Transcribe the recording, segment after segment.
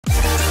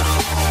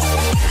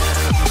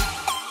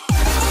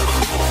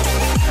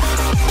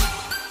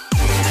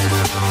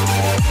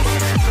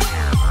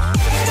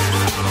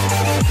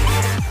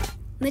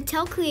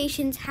Mattel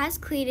Creations has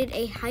created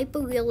a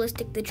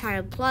hyper-realistic The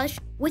Child plush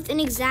with an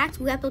exact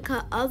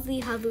replica of the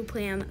hover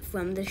pram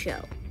from the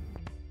show.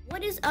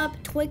 What is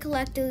up, toy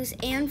collectors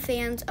and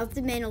fans of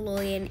The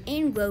Mandalorian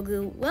and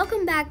Grogu?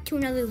 Welcome back to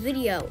another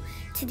video.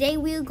 Today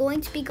we are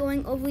going to be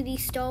going over the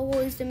Star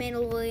Wars The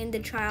Mandalorian The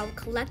Child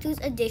Collector's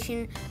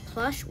Edition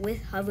plush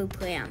with hover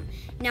pram.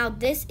 Now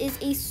this is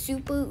a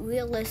super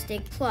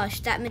realistic plush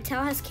that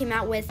Mattel has came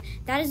out with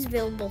that is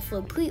available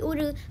for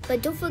pre-order,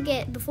 but don't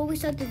forget, before we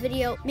start the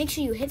video, make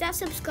sure you hit that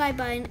subscribe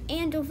button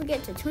and don't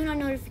forget to turn on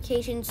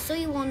notifications so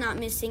you will not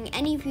missing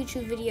any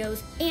future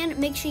videos, and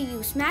make sure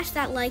you smash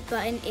that like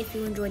button if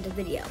you enjoyed the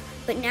video.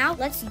 But now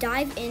let's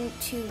dive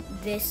into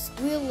this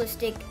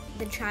realistic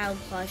The Child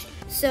plush.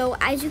 So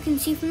as you can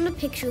see from the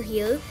picture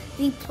here,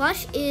 the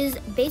plush is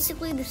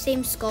basically the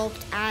same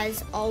sculpt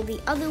as all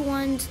the other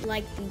ones,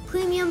 like the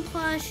premium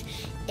plush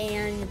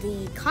and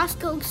the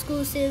Costco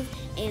exclusive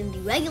and the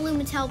regular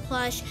Mattel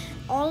plush.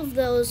 All of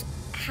those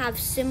have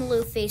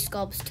similar face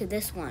sculpts to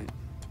this one,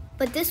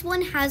 but this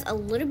one has a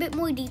little bit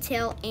more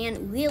detail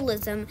and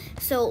realism.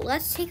 So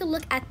let's take a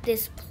look at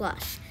this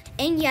plush.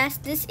 And yes,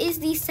 this is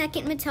the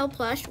second Mattel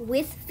plush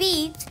with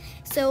feet.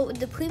 So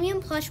the premium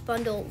plush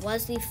bundle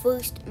was the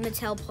first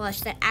Mattel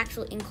plush that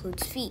actually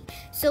includes feet.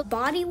 So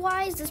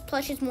body-wise, this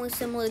plush is more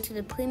similar to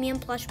the premium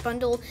plush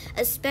bundle,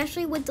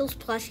 especially with those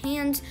plush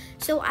hands.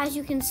 So as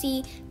you can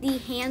see, the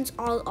hands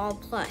are all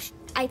plush.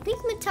 I think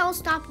Mattel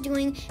stopped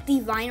doing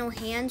the vinyl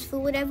hands for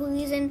whatever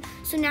reason,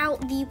 so now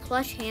the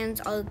plush hands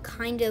are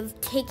kind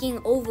of taking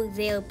over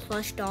their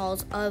plush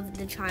dolls of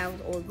the child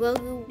or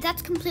Grogu.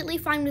 That's completely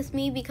fine with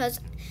me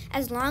because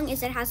as long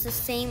as it has the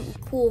same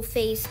cool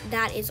face,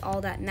 that is all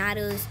that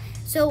matters.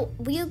 So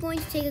we are going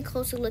to take a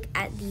closer look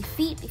at the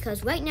feet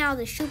because right now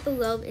the Sherpa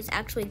robe is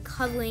actually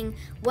covering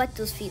what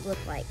those feet look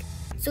like.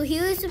 So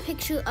here is a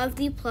picture of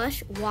the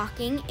plush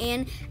walking,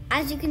 and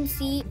as you can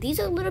see,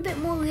 these are a little bit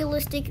more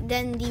realistic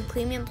than the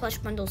premium plush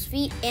bundle's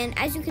feet. And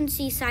as you can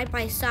see side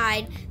by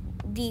side,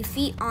 the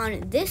feet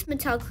on this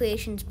Mattel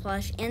Creations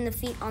plush and the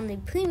feet on the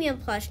premium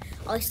plush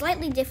are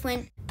slightly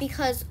different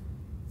because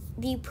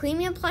the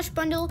premium plush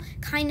bundle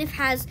kind of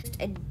has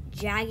a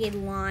jagged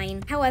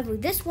line. However,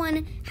 this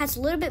one has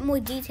a little bit more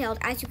detailed.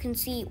 As you can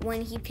see,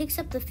 when he picks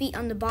up the feet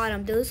on the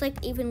bottom, there's like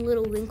even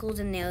little wrinkles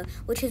in there,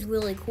 which is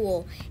really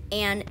cool.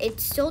 And it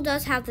still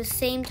does have the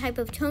same type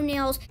of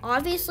toenails.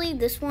 Obviously,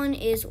 this one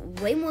is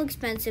way more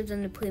expensive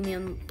than the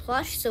premium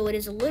plush, so it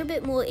is a little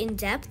bit more in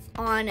depth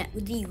on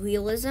the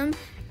realism.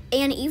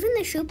 And even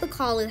the Sherpa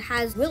collar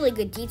has really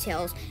good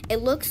details.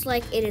 It looks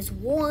like it is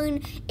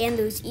worn, and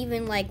there's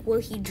even like where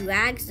he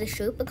drags the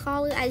Sherpa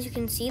collar. As you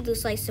can see,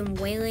 there's like some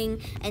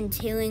wailing and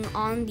tailing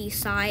on the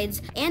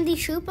sides. And the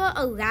Sherpa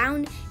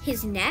around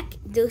his neck,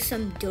 there's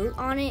some dirt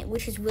on it,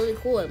 which is really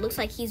cool. It looks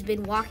like he's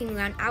been walking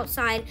around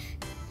outside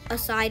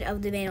aside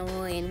of the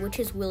Mandalorian, which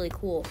is really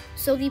cool.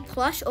 So the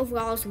plush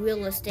overall is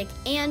realistic,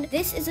 and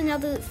this is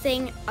another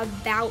thing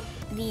about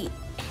the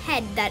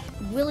head that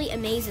really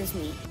amazes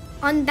me.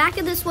 On the back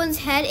of this one's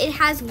head, it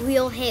has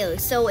real hair,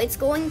 so it's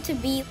going to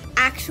be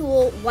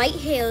actual white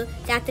hair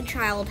that the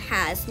child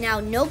has. Now,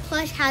 no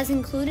plush has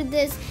included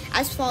this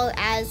as far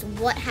as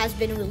what has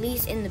been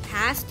released in the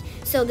past,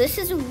 so this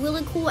is a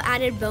really cool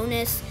added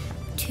bonus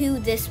to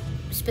this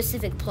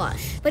specific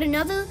plush. But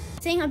another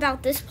thing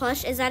about this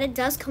plush is that it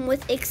does come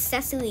with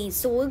accessories,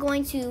 so we're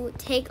going to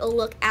take a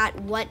look at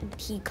what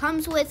he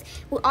comes with.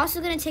 We're also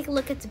going to take a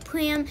look at the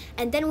pram,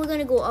 and then we're going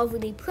to go over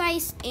the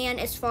price and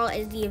as far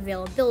as the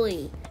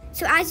availability.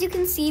 So as you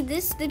can see,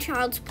 the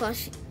child's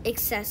plush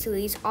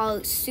accessories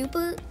are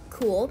super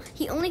cool.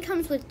 He only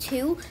comes with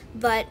two,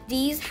 but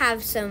these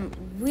have some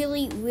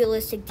really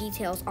realistic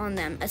details on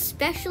them,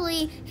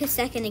 especially his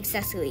second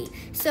accessory.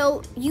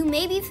 So you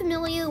may be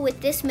familiar with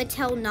this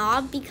Mattel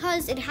knob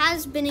because it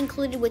has been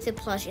included with the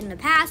plush in the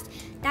past.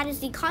 That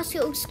is the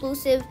Costco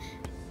exclusive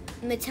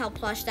Mattel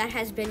plush that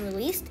has been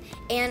released,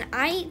 and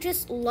I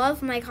just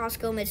love my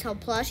Costco Mattel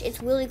plush.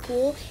 It's really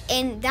cool,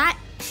 and that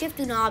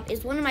shifter knob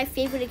is one of my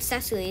favorite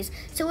accessories.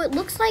 So it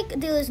looks like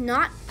there is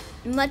not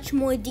much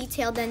more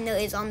detail than there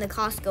is on the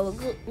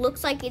Costco. It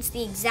looks like it's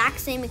the exact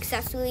same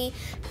accessory,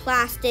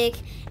 plastic,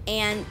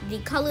 and the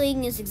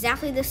coloring is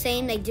exactly the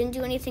same. They didn't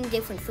do anything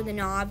different for the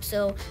knob,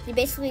 so they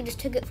basically just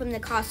took it from the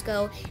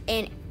Costco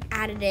and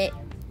added it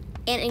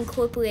and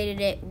incorporated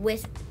it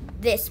with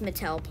this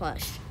Mattel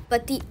plush.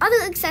 But the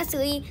other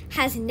accessory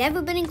has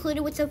never been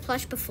included with the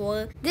plush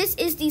before. This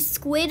is the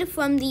squid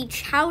from the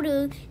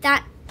chowder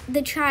that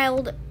the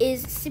child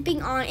is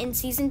sipping on in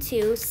season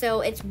 2, so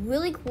it's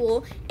really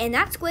cool. And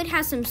that squid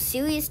has some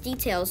serious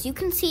details. You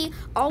can see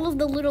all of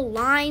the little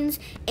lines,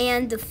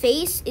 and the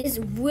face is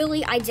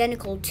really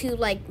identical to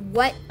like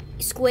what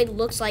squid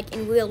looks like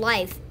in real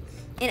life.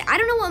 And I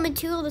don't know what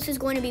material this is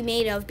going to be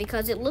made of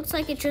because it looks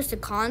like it's just a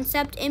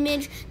concept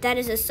image that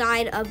is a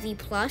side of the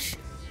plush.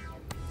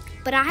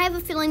 But I have a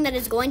feeling that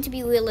it's going to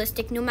be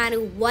realistic no matter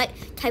what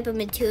type of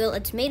material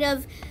it's made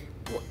of.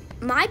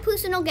 My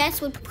personal guess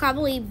would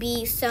probably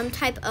be some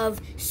type of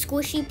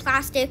squishy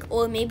plastic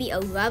or maybe a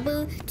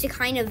rubber to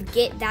kind of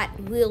get that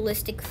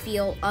realistic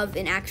feel of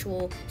an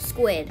actual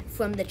squid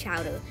from the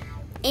chowder.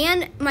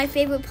 And my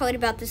favorite part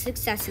about this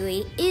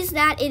accessory is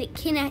that it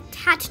can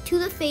attach to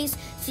the face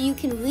so you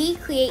can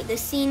recreate the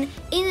scene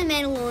in The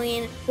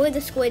Mandalorian where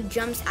the squid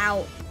jumps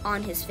out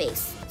on his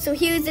face. So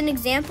here's an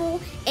example,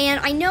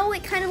 and I know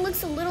it kind of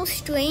looks a little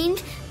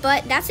strange,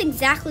 but that's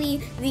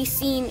exactly the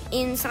scene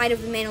inside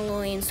of The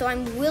Mandalorian. So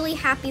I'm really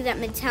happy that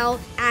Mattel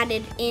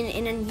added in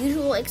an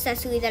unusual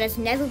accessory that has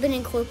never been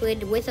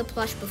incorporated with a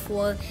plush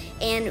before,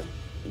 and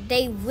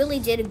they really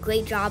did a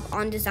great job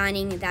on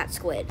designing that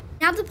squid.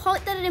 Now, the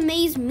part that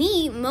amazed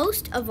me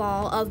most of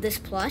all of this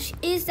plush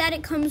is that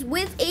it comes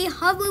with a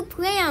hover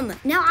pram.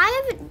 Now,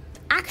 I haven't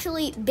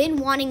actually been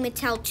wanting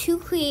Mattel to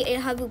create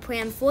a hover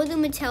pram for the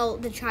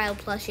Mattel The Child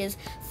plushes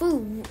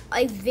for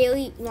a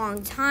very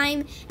long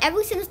time,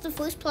 ever since the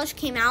first plush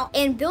came out,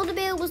 and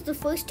Build-A-Bear was the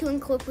first to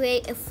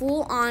incorporate a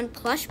full-on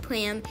plush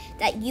pram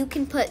that you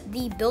can put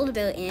the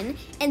Build-A-Bear in,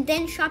 and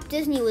then Shop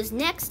Disney was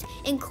next,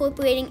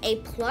 incorporating a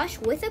plush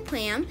with a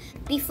pram.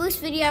 The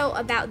first video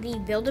about the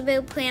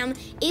Build-A-Bear pram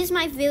is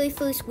my very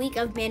first week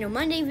of Mando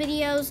Monday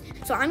videos,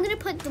 so I'm going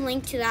to put the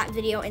link to that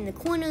video in the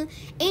corner,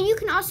 and you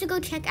can also go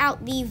check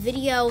out the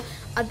video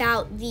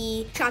about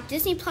the Shop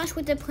Disney plush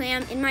with the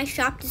pram in my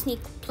Shop Disney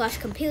plush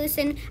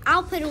comparison.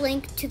 I'll put a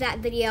link to that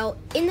video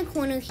in the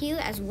corner here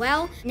as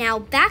well. Now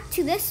back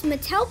to this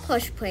Mattel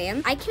plush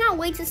pram. I cannot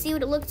wait to see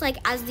what it looks like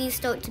as these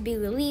start to be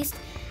released.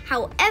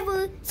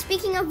 However,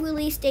 speaking of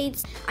release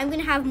dates, I'm going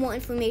to have more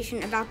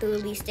information about the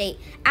release date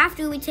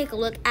after we take a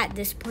look at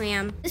this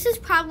pram. This is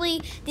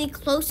probably the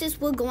closest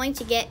we're going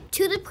to get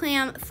to the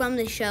pram from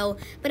the show,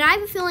 but I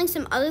have a feeling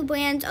some other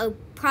brands are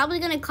probably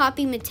going to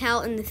copy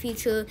Mattel in the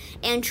future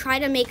and try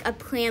to make a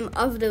pram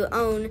of their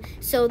own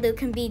so there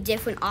can be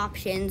different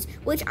options,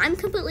 which I'm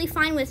completely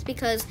fine with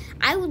because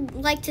I would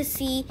like to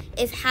see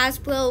if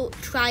Hasbro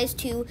tries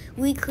to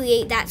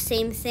recreate that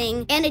same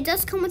thing. And it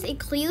does come with a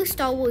clear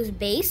Star Wars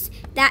base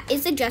that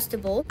is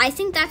adjustable. I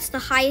think that's the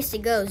highest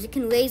it goes. It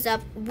can raise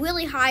up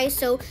really high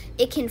so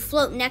it can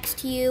float next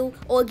to you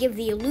or give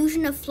the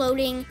illusion of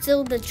floating,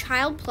 so the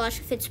child plush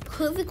fits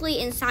perfectly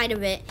inside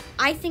of it.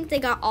 I think they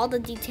got all the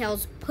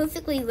details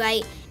perfectly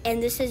right,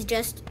 and this is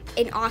just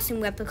an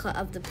awesome replica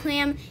of the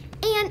pram.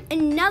 And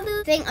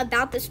another thing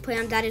about this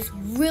pram that is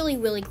really,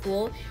 really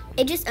cool,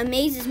 it just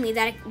amazes me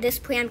that this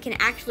pram can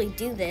actually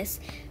do this,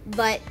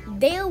 but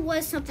there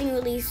was something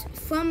released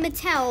from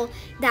Mattel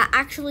that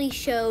actually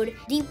showed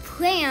the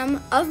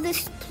pram of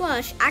this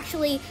plush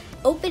actually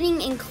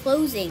opening and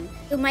closing.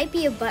 There might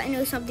be a button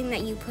or something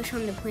that you push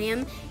on the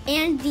pram,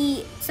 and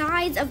the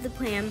sides of the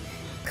pram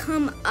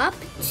come up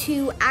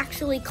to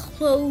actually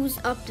close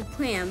up the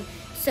pram.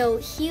 So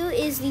here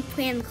is the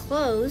pram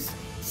close.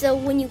 So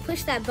when you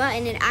push that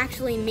button, it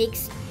actually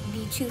makes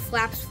the two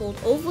flaps fold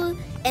over,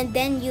 and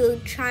then your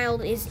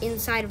child is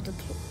inside of the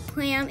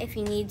pram if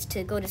he needs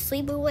to go to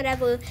sleep or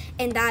whatever,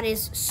 and that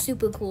is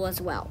super cool as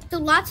well. So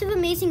lots of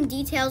amazing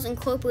details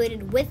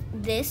incorporated with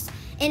this.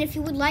 And if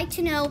you would like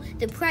to know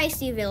the price,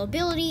 the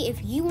availability,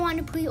 if you want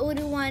to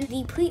pre-order one,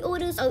 the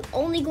pre-orders are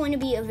only going to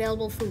be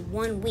available for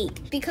 1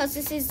 week because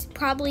this is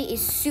probably a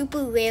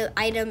super rare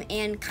item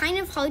and kind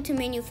of hard to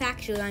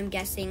manufacture, I'm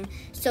guessing.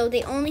 So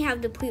they only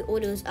have the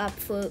pre-orders up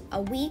for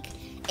a week.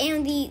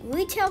 And the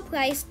retail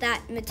price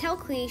that Mattel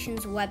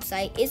Creations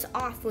website is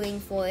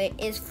offering for it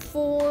is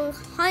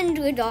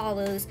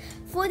 $400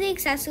 for the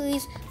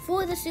accessories,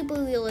 for the super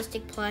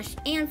realistic plush,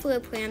 and for a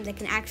pram that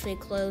can actually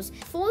close.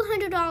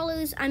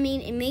 $400, I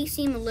mean, it may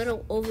seem a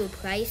little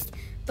overpriced,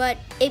 but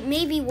it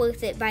may be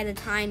worth it by the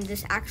time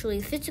this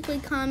actually physically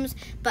comes,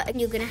 but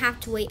you're gonna have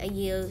to wait a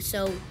year.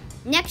 So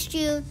next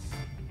year,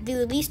 the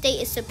release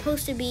date is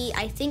supposed to be,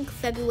 I think,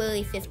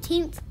 February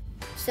 15th.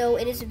 So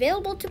it is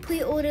available to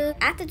pre-order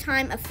at the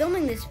time of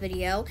filming this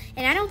video,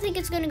 and I don't think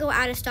it's going to go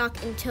out of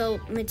stock until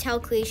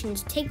Mattel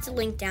Creations takes the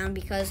link down,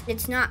 because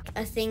it's not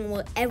a thing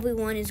where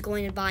everyone is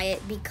going to buy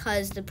it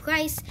because the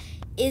price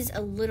is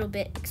a little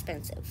bit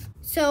expensive.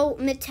 So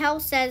Mattel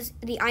says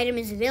the item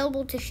is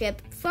available to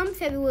ship from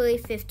February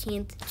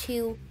 15th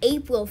to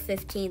April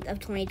 15th of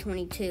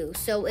 2022.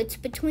 So it's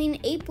between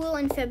April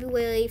and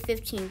February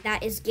 15th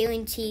that is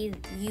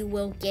guaranteed you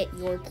will get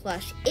your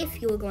plush if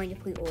you are going to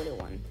pre-order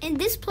one. And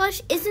this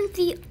plush isn't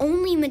the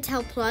only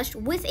Mattel plush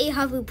with a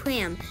hover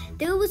pram.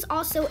 There was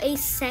also a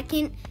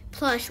second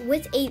plush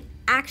with a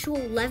actual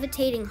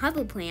levitating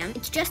hover pram.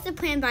 It's just the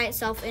pram by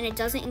itself, and it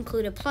doesn't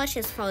include a plush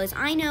as far as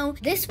I know.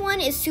 This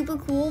one is super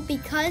cool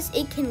because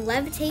it can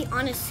levitate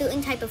on a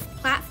certain type of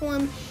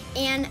platform,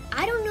 and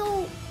I don't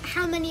know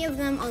how many of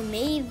them are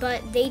made,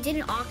 but they did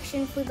an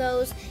auction for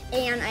those,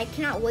 and I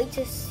cannot wait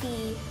to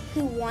see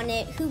who won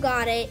it, who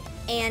got it,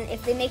 and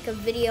if they make a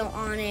video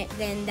on it,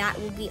 then that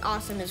would be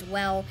awesome as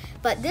well.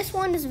 But this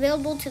one is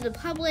available to the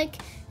public.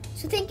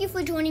 So thank you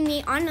for joining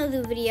me on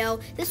another video.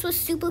 This was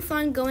super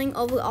fun going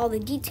over all the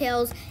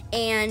details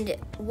and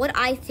what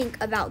I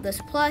think about this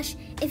plush.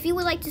 If you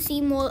would like to see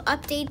more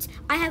updates,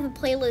 I have a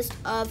playlist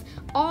of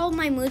all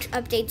my merch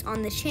updates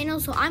on this channel,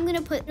 so I'm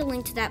gonna put a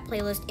link to that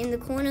playlist in the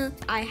corner.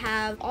 I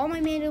have all my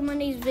Mando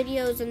Mondays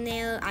videos in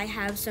there. I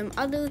have some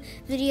other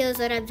videos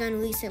that I've done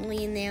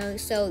recently in there,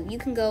 so you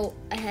can go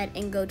ahead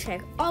and go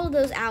check all of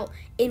those out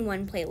in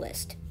one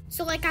playlist.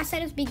 So like I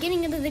said at the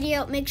beginning of the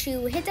video, make sure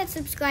you hit that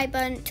subscribe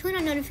button, turn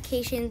on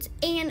notifications,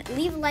 and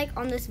leave a like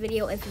on this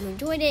video if you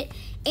enjoyed it.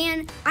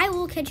 And I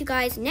will catch you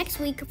guys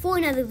next week for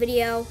another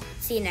video.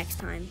 See you next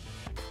time.